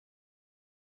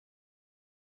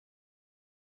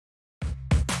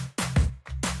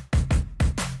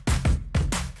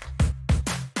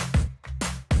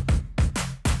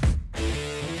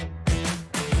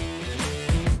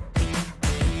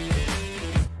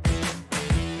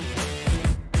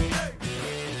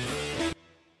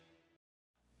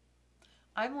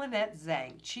I'm Lynette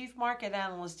Zang, Chief Market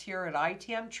Analyst here at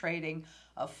ITM Trading,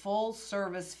 a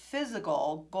full-service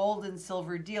physical gold and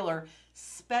silver dealer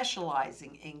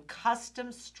specializing in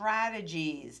custom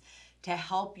strategies to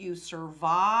help you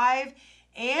survive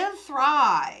and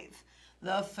thrive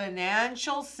the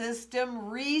financial system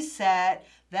reset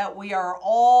that we are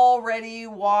already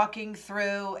walking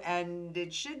through, and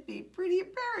it should be pretty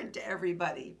apparent to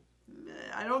everybody.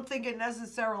 I don't think it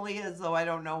necessarily is, though I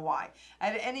don't know why.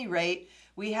 At any rate,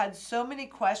 we had so many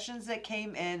questions that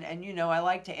came in, and you know I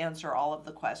like to answer all of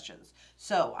the questions.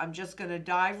 So I'm just going to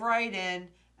dive right in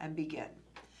and begin.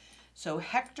 So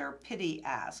Hector Pitti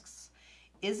asks,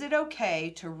 is it okay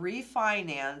to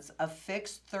refinance a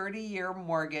fixed 30-year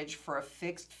mortgage for a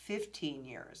fixed 15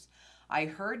 years? I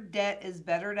heard debt is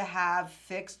better to have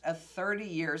fixed a 30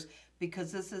 years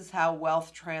because this is how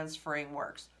wealth transferring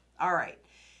works. All right.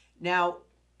 Now,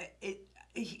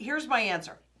 here's my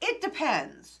answer. It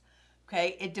depends,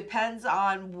 okay? It depends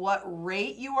on what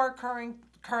rate you are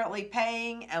currently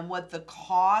paying and what the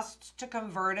cost to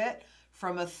convert it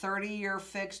from a 30-year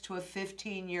fixed to a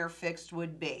 15-year fixed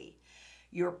would be.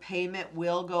 Your payment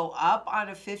will go up on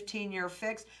a 15-year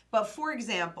fixed, but for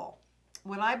example,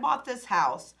 when I bought this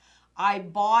house, I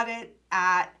bought it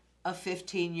at a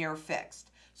 15-year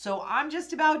fixed. So I'm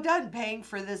just about done paying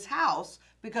for this house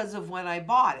because of when I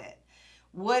bought it.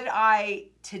 Would I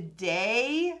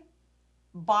today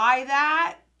buy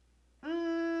that?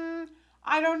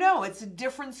 I don't know. It's a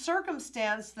different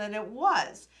circumstance than it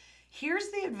was. Here's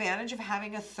the advantage of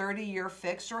having a 30-year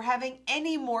fixed or having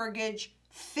any mortgage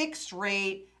fixed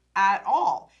rate at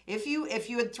all. If you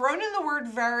had thrown in the word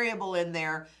variable in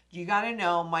there, you got to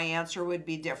know my answer would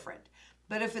be different.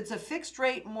 But if it's a fixed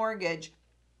rate mortgage,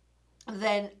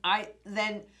 then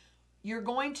you're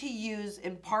going to use,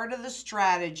 in part of the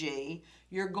strategy,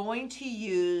 you're going to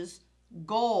use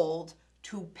gold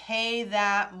to pay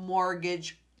that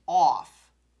mortgage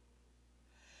off.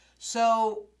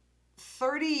 So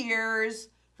 30 years,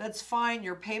 that's fine.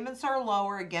 Your payments are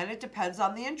lower. Again, it depends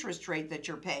on the interest rate that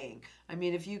you're paying. I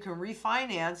mean, if you can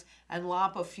refinance and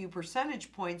lop a few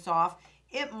percentage points off,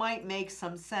 it might make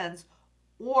some sense,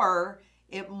 or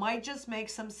it might just make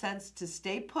some sense to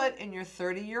stay put in your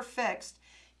 30-year fixed,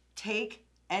 take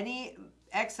any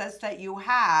excess that you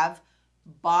have,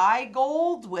 buy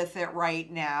gold with it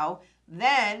right now.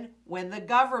 Then when the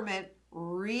government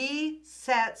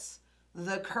resets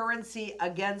the currency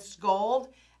against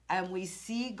gold and we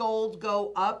see gold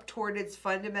go up toward its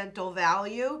fundamental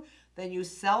value, then you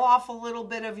sell off a little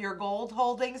bit of your gold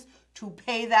holdings to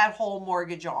pay that whole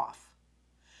mortgage off.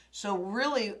 So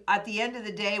really, at the end of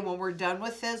the day, when we're done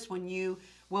with this, when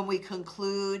we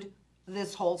conclude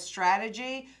this whole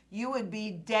strategy, you would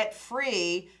be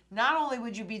debt-free. Not only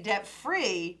would you be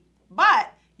debt-free,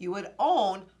 but you would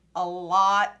own a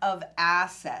lot of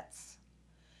assets.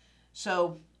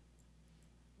 So,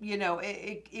 you know,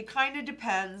 it kind of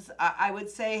depends. I would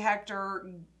say,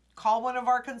 Hector, call one of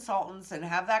our consultants and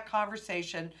have that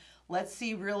conversation. Let's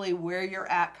see really where you're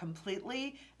at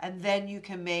completely, and then you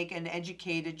can make an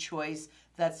educated choice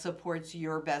that supports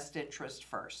your best interest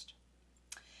first.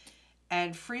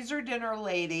 And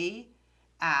Freezerdinnerlady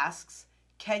asks,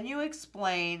 can you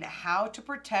explain how to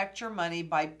protect your money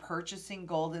by purchasing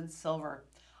gold and silver?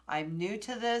 I'm new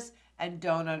to this and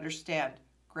don't understand.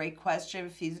 Great question,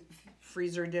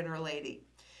 Freezerdinnerlady.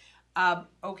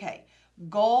 Okay,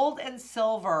 gold and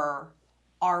silver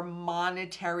are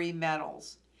monetary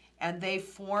metals, and they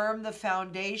form the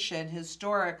foundation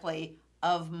historically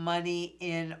of money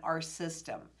in our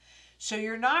system. So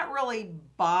you're not really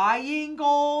buying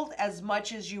gold as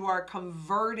much as you are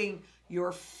converting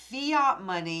your fiat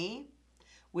money,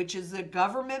 which is the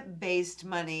government-based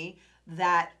money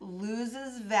that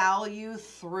loses value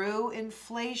through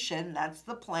inflation. That's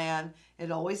the plan.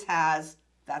 It always has.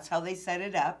 That's how they set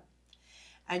it up.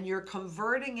 And you're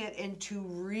converting it into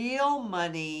real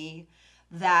money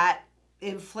that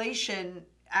inflation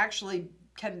actually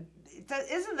can,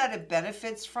 isn't that it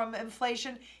benefits from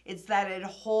inflation, it's that it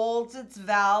holds its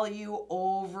value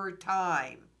over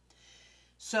time.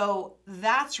 So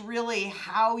that's really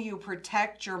how you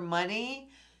protect your money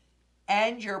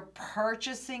and your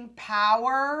purchasing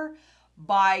power,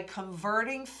 by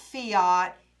converting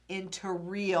fiat into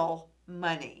real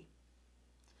money.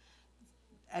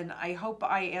 And I hope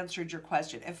I answered your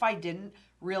question. If I didn't,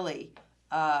 really,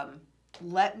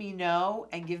 let me know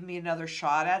and give me another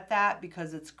shot at that,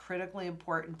 because it's critically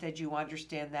important that you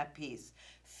understand that piece.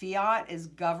 Fiat is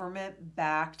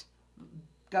government-backed,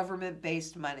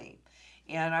 government-based money.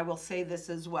 And I will say this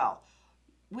as well.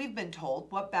 We've been told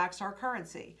what backs our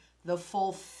currency. The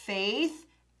full faith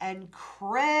and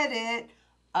credit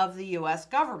of the US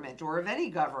government or of any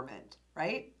government,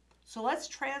 right? So let's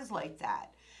translate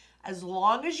that. As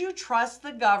long as you trust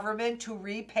the government to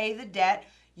repay the debt,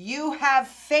 you have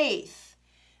faith,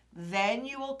 then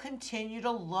you will continue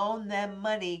to loan them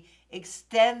money,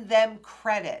 extend them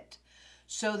credit.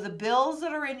 So the bills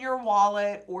that are in your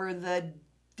wallet or the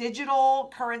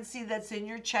digital currency that's in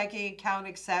your checking account,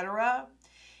 etc.,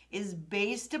 is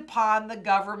based upon the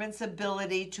government's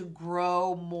ability to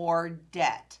grow more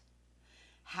debt.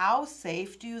 How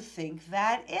safe do you think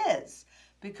that is?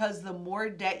 Because the more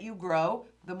debt you grow,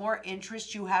 the more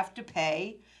interest you have to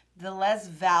pay, the less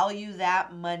value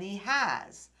that money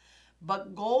has.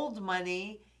 But gold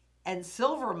money and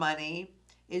silver money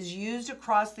is used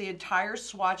across the entire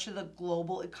swatch of the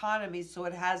global economy, so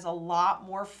it has a lot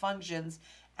more functions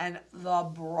and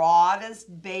the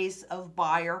broadest base of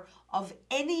buyer of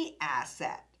any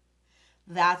asset.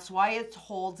 That's why it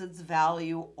holds its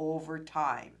value over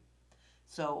time.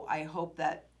 So I hope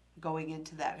that going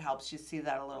into that helps you see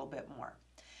that a little bit more.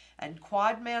 And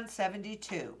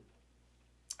Quadman72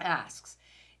 asks,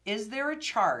 is there a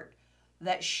chart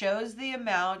that shows the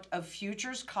amount of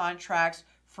futures contracts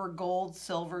for gold,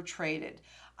 silver traded?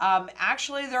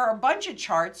 Actually, there are a bunch of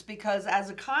charts because as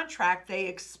a contract, they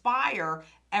expire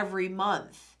every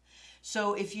month.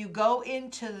 So if you go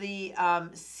into the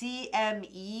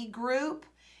CME group,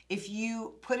 if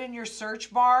you put in your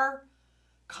search bar,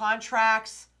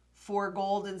 contracts for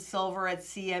gold and silver at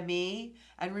CME,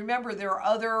 and remember there are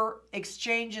other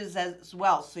exchanges as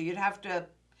well. So you'd have to,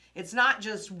 it's not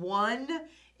just one,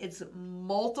 it's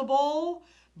multiple.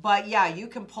 But yeah, you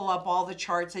can pull up all the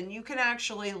charts and you can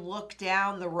actually look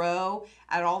down the row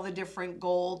at all the different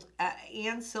gold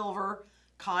and silver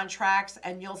contracts,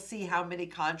 and you'll see how many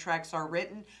contracts are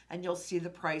written and you'll see the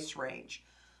price range.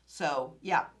 So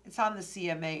yeah, it's on the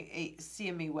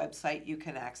CME website. You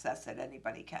can access it.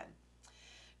 Anybody can.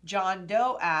 John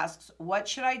Doe asks, what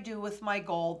should I do with my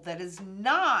gold that is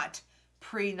not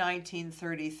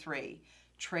pre-1933?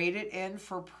 Trade it in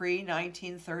for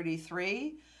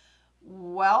pre-1933?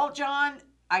 Well, John,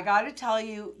 I got to tell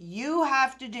you, you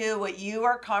have to do what you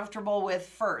are comfortable with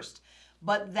first.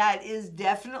 But that is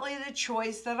definitely the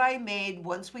choice that I made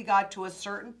once we got to a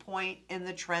certain point in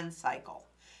the trend cycle.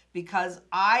 Because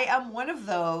I am one of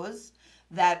those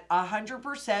that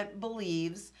 100%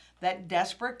 believes that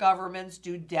desperate governments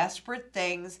do desperate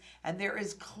things, and there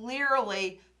is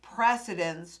clearly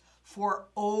precedence for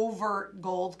overt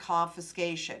gold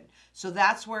confiscation. So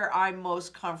that's where I'm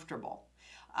most comfortable.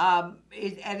 But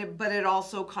it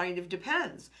also kind of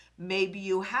depends. Maybe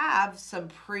you have some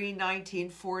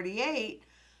pre-1948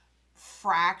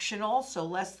 fractional, so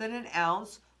less than an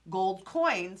ounce, gold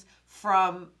coins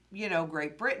from,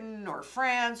 Great Britain or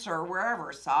France or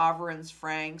wherever, sovereigns,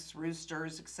 francs,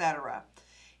 roosters, etc.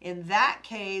 In that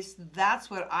case, that's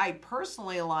what I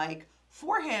personally like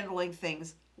for handling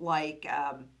things like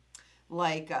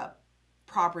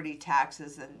property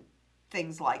taxes and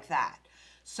things like that.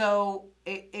 So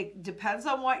it depends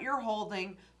on what you're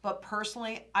holding, but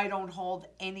personally, I don't hold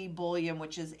any bullion,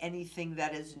 which is anything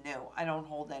that is new. I don't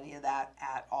hold any of that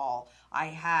at all. I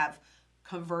have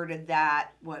converted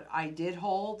that, what I did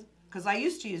hold, because I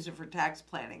used to use it for tax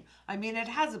planning. I mean, it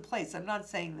has a place. I'm not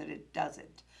saying that it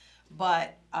doesn't.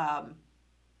 But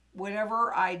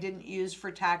whatever I didn't use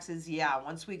for taxes, yeah,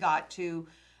 once we got to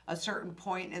a certain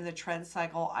point in the trend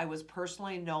cycle, I was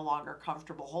personally no longer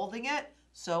comfortable holding it,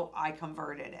 so I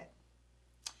converted it.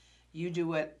 You do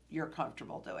what you're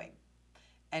comfortable doing.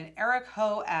 And Eric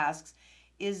Ho asks,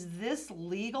 is this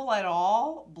legal at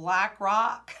all,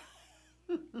 BlackRock?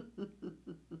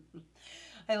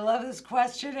 I love this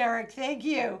question, Eric. Thank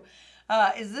you.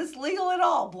 Is this legal at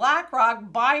all?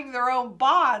 BlackRock buying their own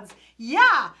bonds.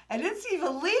 Yeah, and it's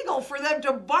even legal for them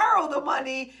to borrow the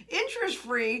money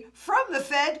interest-free from the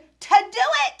Fed to do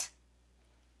it.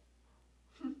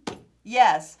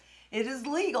 Yes, it is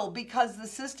legal because the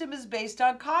system is based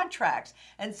on contracts.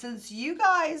 And since you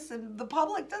guys and the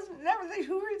public never think,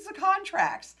 who reads the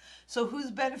contracts? So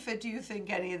whose benefit do you think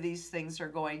any of these things are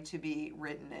going to be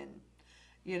written in?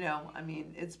 I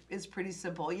mean, it's pretty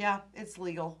simple. Yeah, it's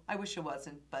legal. I wish it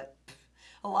wasn't, but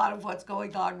a lot of what's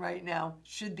going on right now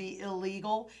should be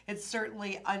illegal. It's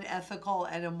certainly unethical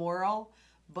and immoral,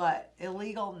 but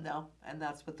illegal, no. And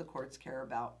that's what the courts care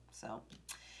about. So,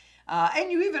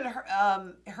 and you even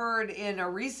heard in a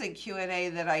recent Q&A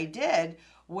that I did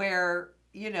where,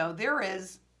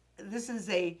 this is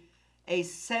a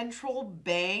central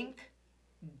bank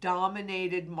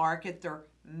dominated market. They're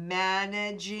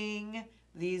managing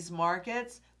these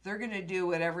markets. They're going to do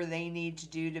whatever they need to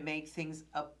do to make things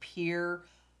appear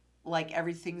like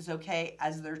everything's okay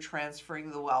as they're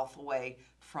transferring the wealth away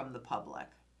from the public.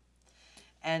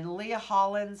 And Leah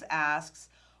Hollands asks,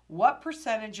 what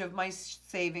percentage of my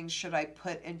savings should I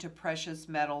put into precious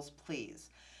metals, please?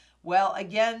 Well,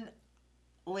 again,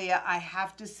 Leah, I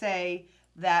have to say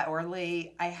that, or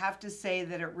Lee, I have to say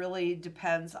that it really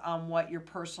depends on what your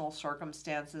personal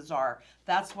circumstances are.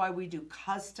 That's why we do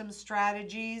custom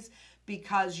strategies,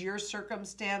 because your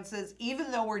circumstances,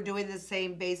 even though we're doing the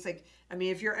same basic, I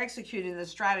mean, if you're executing the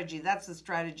strategy, that's the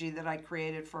strategy that I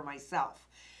created for myself.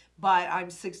 But I'm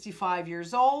 65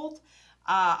 years old.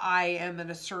 I am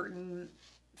in a certain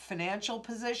financial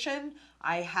position.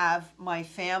 I have my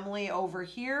family over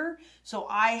here. So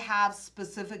I have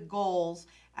specific goals,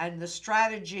 and the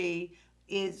strategy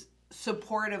is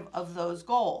supportive of those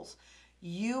goals.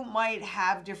 You might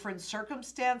have different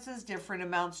circumstances, different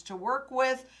amounts to work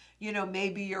with. You know,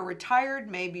 maybe you're retired,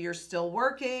 maybe you're still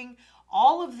working.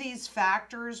 All of these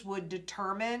factors would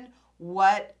determine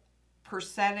what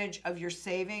percentage of your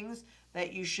savings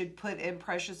that you should put in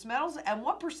precious metals and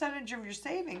what percentage of your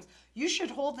savings you should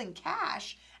hold in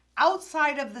cash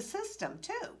outside of the system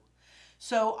too.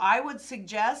 So I would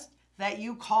suggest that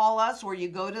you call us, or you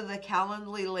go to the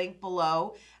Calendly link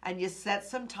below and you set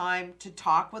some time to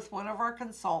talk with one of our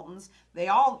consultants. They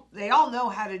all know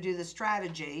how to do the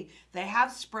strategy. They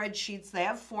have spreadsheets, they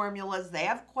have formulas, they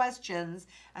have questions,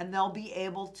 and they'll be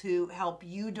able to help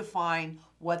you define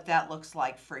what that looks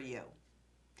like for you.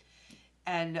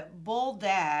 And Bull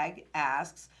Daag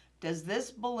asks, does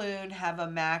this balloon have a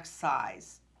max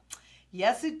size?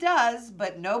 Yes, it does,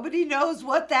 but nobody knows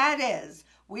what that is.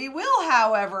 We will,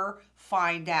 however,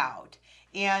 find out.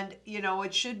 And, you know,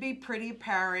 it should be pretty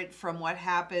apparent from what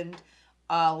happened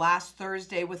last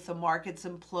Thursday with the markets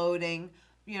imploding,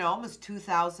 you know, almost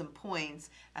 2,000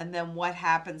 points. And then what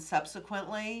happened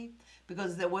subsequently,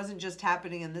 because it wasn't just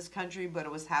happening in this country, but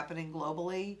it was happening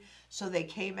globally. So they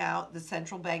came out, the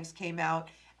central banks came out,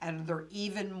 and they're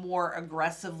even more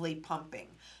aggressively pumping.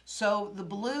 So the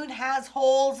balloon has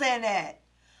holes in it.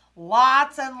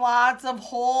 Lots and lots of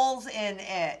holes in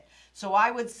it. So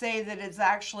I would say that it's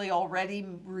actually already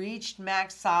reached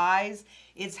max size.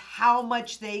 It's how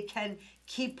much they can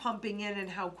keep pumping in and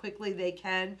how quickly they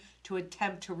can to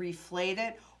attempt to reflate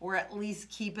it, or at least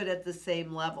keep it at the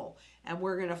same level. And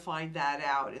we're going to find that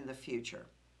out in the future.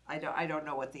 I don't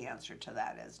know what the answer to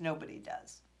that is. Nobody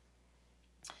does.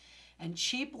 And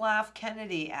Cheap Laugh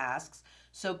Kennedy asks,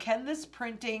 so can this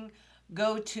printing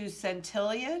go to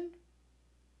centillion?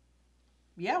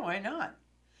 Yeah, why not?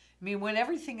 I mean, when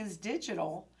everything is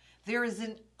digital, there is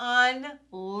an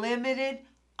unlimited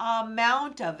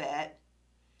amount of it,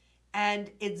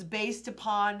 and it's based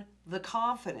upon the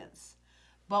confidence.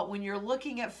 But when you're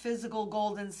looking at physical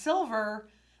gold and silver,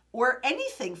 or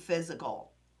anything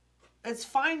physical, it's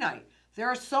finite. There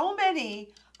are so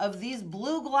many of these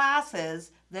blue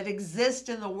glasses that exist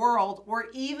in the world, or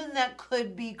even that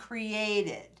could be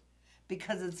created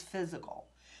because it's physical.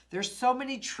 There's so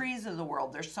many trees in the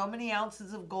world. There's so many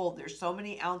ounces of gold. There's so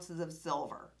many ounces of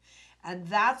silver. And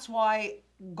that's why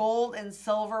gold and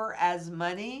silver as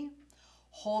money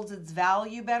holds its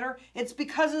value better. It's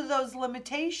because of those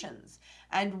limitations,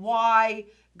 and why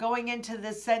going into the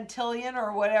centillion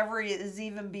or whatever is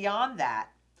even beyond that.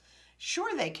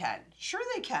 Sure they can. Sure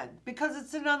they can, because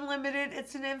it's an unlimited,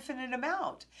 it's an infinite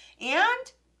amount.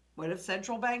 And what if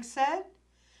central banks said,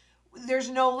 there's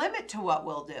no limit to what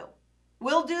we'll do.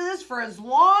 We'll do this for as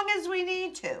long as we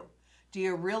need to. Do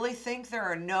you really think there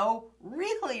are no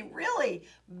really, really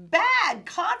bad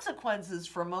consequences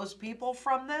for most people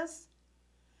from this?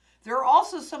 There are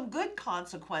also some good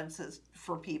consequences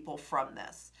for people from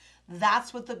this.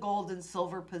 That's what the gold and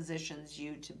silver positions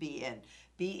you to be in.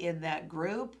 Be in that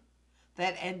group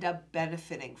that end up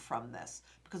benefiting from this,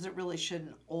 because it really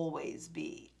shouldn't always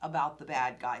be about the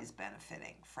bad guys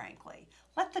benefiting, frankly.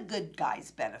 Let the good guys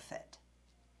benefit.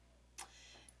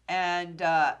 And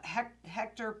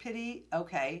Hector Pitti,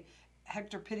 okay,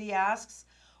 Hector Pitti asks,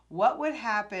 what would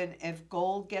happen if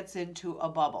gold gets into a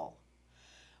bubble?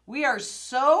 We are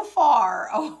so far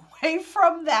away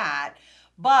from that,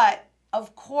 but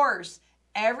of course,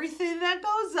 everything that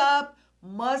goes up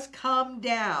must come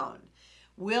down.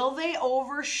 Will they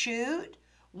overshoot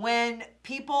when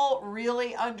people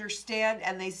really understand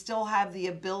and they still have the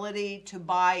ability to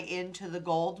buy into the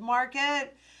gold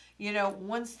market? You know,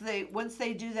 once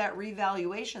they do that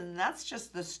revaluation, that's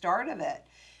just the start of it.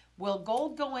 Will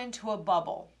gold go into a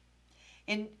bubble?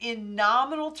 In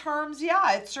nominal terms,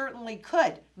 yeah, it certainly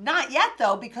could. Not yet,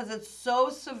 though, because it's so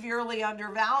severely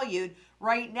undervalued.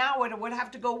 Right now, it would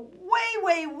have to go way,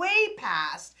 way, way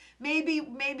past.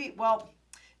 Maybe, well,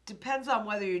 depends on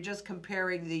whether you're just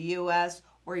comparing the U.S.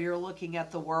 or you're looking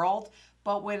at the world.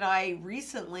 But when I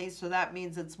recently, so that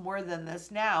means it's more than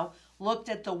this now, looked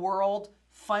at the world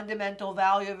fundamental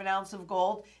value of an ounce of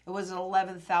gold, it was at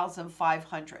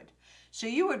 11,500. So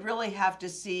you would really have to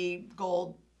see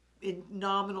gold in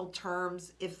nominal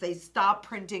terms if they stop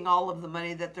printing all of the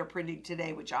money that they're printing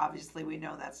today, which obviously we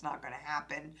know that's not going to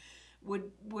happen,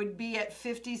 would be at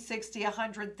 50, 60,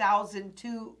 100,000,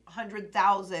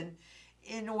 200,000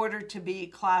 in order to be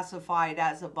classified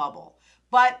as a bubble.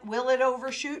 But will it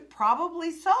overshoot?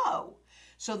 Probably so.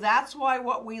 So that's why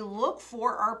what we look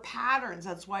for are patterns.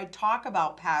 That's why I talk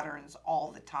about patterns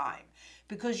all the time,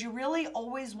 because you really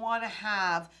always want to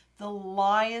have the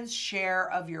lion's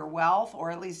share of your wealth, or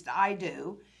at least I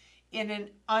do, in an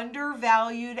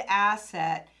undervalued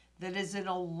asset that is in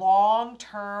a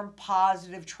long-term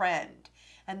positive trend,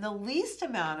 and the least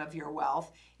amount of your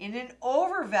wealth in an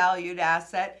overvalued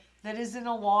asset that is in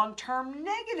a long-term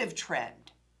negative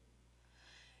trend.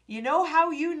 You know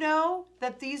how you know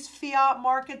that these fiat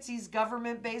markets, these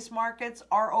government-based markets,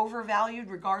 are overvalued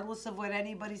regardless of what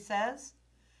anybody says?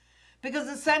 Because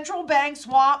the central banks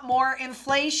want more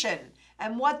inflation.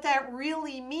 And what that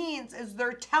really means is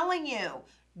they're telling you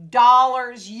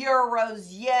dollars, euros,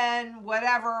 yen,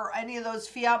 whatever, any of those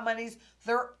fiat monies,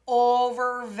 they're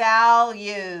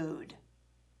overvalued.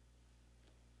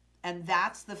 And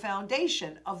that's the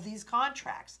foundation of these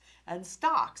contracts and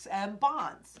stocks and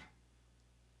bonds.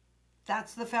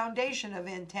 That's the foundation of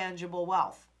intangible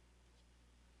wealth.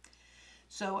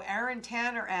 So Aaron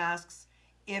Tanner asks,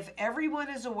 if everyone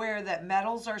is aware that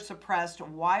metals are suppressed,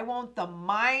 why won't the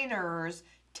miners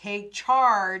take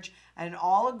charge and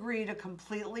all agree to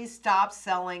completely stop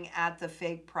selling at the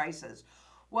fake prices?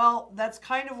 Well, that's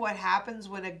kind of what happens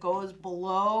when it goes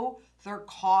below their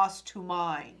cost to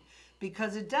mine.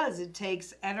 Because it does. It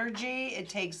takes energy, it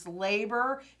takes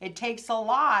labor, it takes a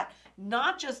lot,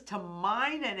 not just to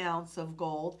mine an ounce of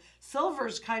gold. Silver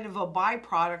is kind of a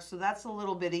byproduct, so that's a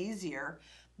little bit easier.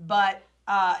 But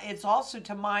it's also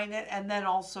to mine it and then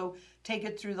also take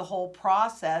it through the whole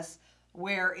process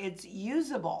where it's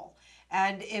usable.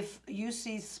 And if you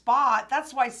see spot,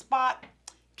 that's why spot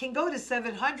can go to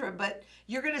 700, but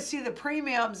you're going to see the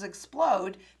premiums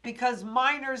explode because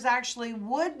miners actually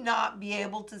would not be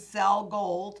able to sell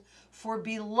gold for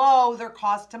below their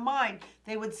cost to mine.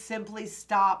 They would simply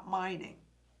stop mining.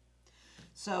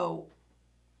 So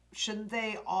shouldn't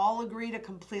they all agree to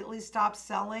completely stop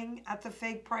selling at the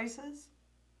fake prices?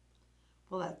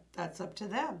 Well, that's up to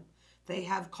them. They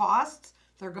have costs.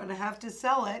 They're going to have to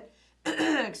sell it,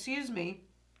 excuse me,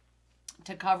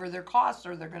 to cover their costs,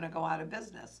 or they're going to go out of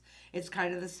business. It's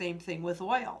kind of the same thing with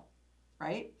oil,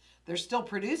 right? They're still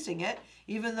producing it,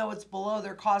 even though it's below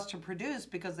their cost to produce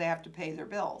because they have to pay their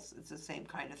bills. It's the same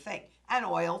kind of thing. And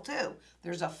oil too.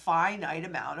 There's a finite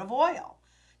amount of oil.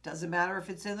 Doesn't matter if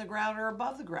it's in the ground or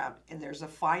above the ground. And there's a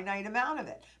finite amount of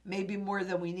it. Maybe more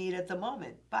than we need at the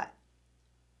moment, but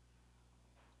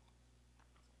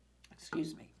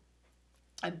excuse me.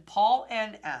 And Paul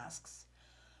N. asks,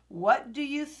 what do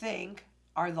you think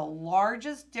are the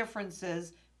largest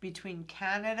differences between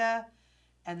Canada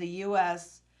and the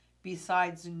U.S.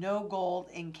 besides no gold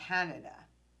in Canada?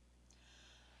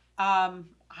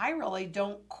 I really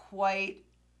don't quite,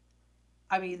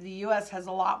 I mean, the U.S. has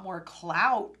a lot more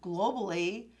clout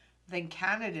globally than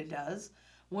Canada does.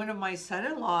 One of my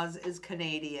son-in-laws is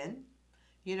Canadian,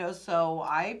 so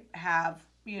I have,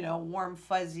 warm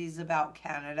fuzzies about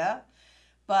Canada.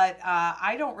 But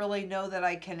I don't really know that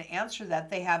I can answer that.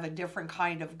 They have a different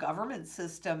kind of government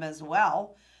system as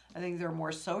well. I think they're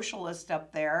more socialist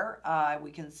up there.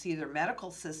 We can see their medical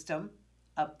system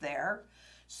up there.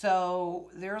 So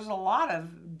there's a lot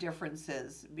of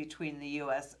differences between the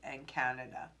U.S. and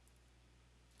Canada.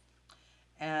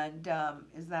 And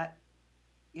is that,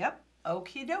 yep,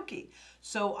 okie dokie.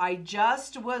 So I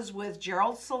just was with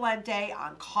Gerald Salente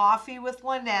on Coffee with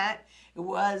Lynette. It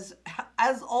was,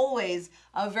 as always,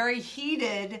 a very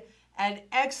heated and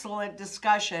excellent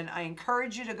discussion. I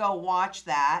encourage you to go watch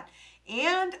that.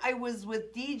 And I was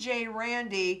with DJ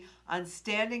Randy on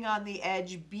Standing on the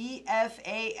Edge,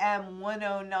 BFAM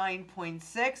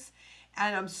 109.6.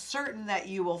 And I'm certain that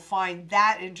you will find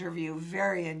that interview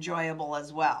very enjoyable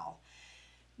as well.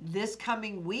 This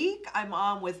coming week, I'm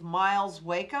on with Miles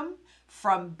Wakeham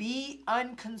from Be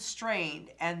Unconstrained,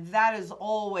 and that is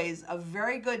always a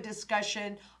very good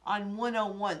discussion on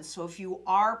 101. So if you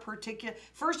are particular,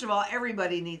 first of all,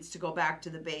 everybody needs to go back to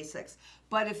the basics,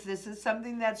 but if this is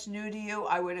something that's new to you,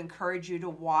 I would encourage you to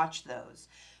watch those.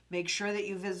 Make sure that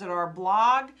you visit our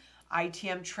blog,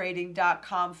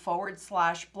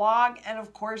 itmtrading.com/blog, and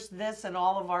of course this and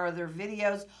all of our other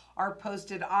videos are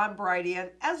posted on Brighteon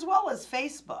as well as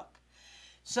Facebook.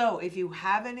 So if you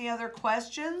have any other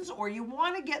questions or you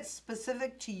want to get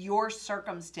specific to your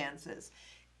circumstances,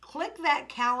 click that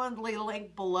Calendly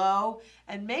link below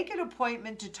and make an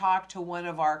appointment to talk to one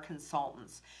of our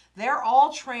consultants. They're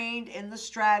all trained in the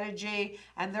strategy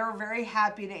and they're very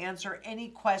happy to answer any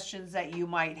questions that you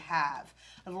might have.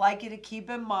 I'd like you to keep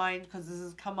in mind, because this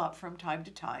has come up from time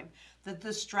to time, that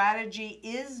the strategy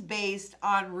is based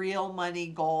on real money,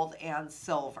 gold, and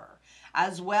silver,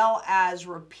 as well as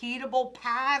repeatable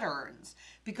patterns.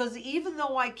 Because even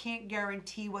though I can't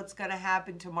guarantee what's going to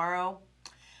happen tomorrow,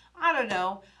 I don't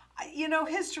know. You know,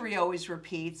 history always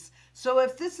repeats. So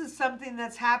if this is something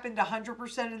that's happened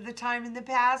 100% of the time in the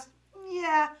past,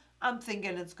 yeah, I'm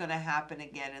thinking it's going to happen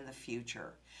again in the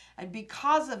future. And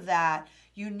because of that,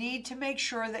 you need to make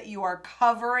sure that you are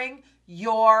covering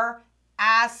your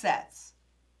assets.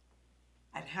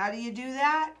 And how do you do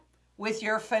that? With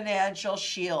your financial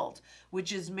shield,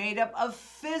 which is made up of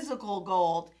physical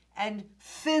gold and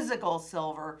physical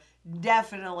silver,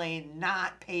 definitely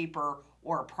not paper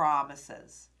or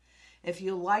promises. If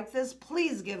you like this,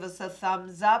 please give us a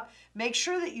thumbs up. Make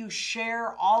sure that you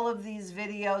share all of these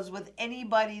videos with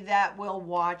anybody that will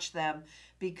watch them,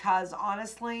 because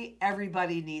honestly,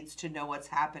 everybody needs to know what's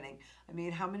happening. I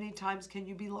mean, how many times can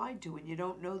you be lied to when you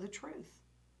don't know the truth?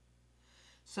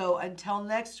 So until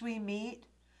next we meet,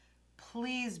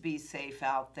 please be safe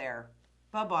out there.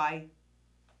 Bye-bye.